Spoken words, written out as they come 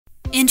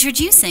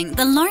Introducing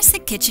the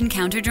Larsic Kitchen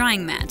Counter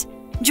Drying Mat.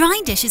 Dry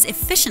dishes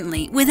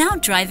efficiently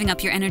without driving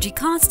up your energy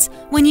costs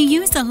when you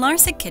use the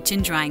Larsic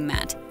Kitchen Drying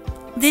Mat.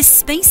 This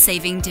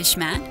space-saving dish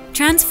mat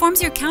transforms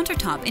your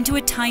countertop into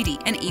a tidy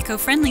and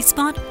eco-friendly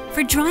spot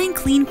for drying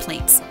clean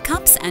plates,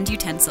 cups, and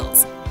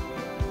utensils.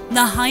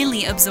 The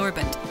highly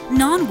absorbent,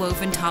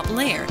 non-woven top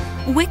layer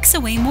wicks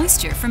away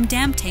moisture from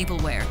damp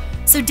tableware,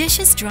 so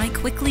dishes dry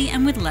quickly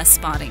and with less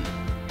spotting.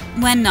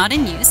 When not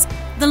in use,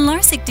 the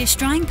Larsic dish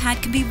drying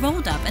pad can be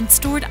rolled up and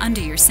stored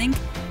under your sink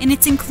in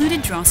its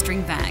included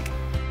drawstring bag.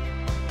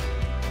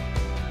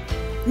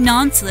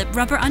 Non-slip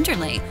rubber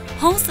underlay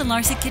holds the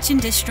Larsic Kitchen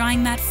dish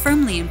drying mat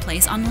firmly in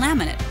place on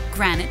laminate,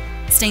 granite,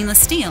 stainless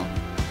steel,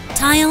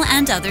 tile,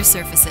 and other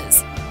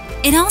surfaces.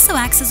 It also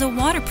acts as a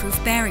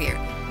waterproof barrier,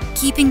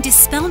 keeping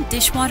dispelled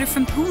dishwater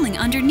from pooling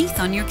underneath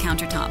on your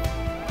countertop.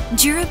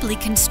 Durably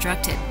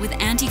constructed with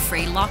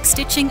anti-fray lock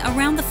stitching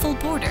around the full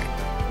border,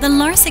 the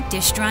Larsic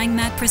dish drying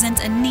mat presents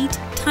a neat,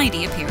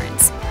 tidy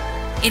appearance.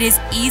 It is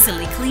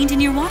easily cleaned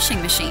in your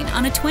washing machine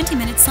on a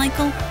 20-minute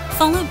cycle,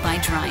 followed by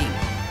drying.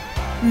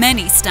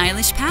 Many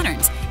stylish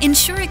patterns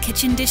ensure a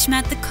kitchen dish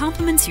mat that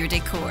complements your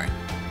decor.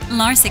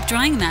 Larsic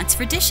drying mats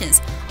for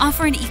dishes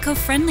offer an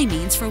eco-friendly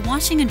means for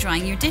washing and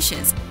drying your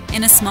dishes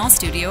in a small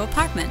studio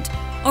apartment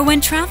or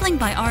when traveling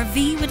by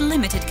RV with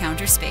limited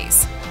counter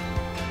space.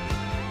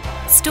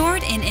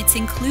 Stored in its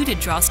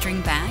included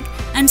drawstring bag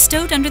and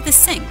stowed under the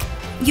sink,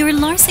 your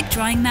Larsic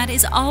drying mat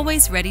is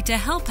always ready to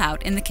help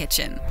out in the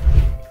kitchen.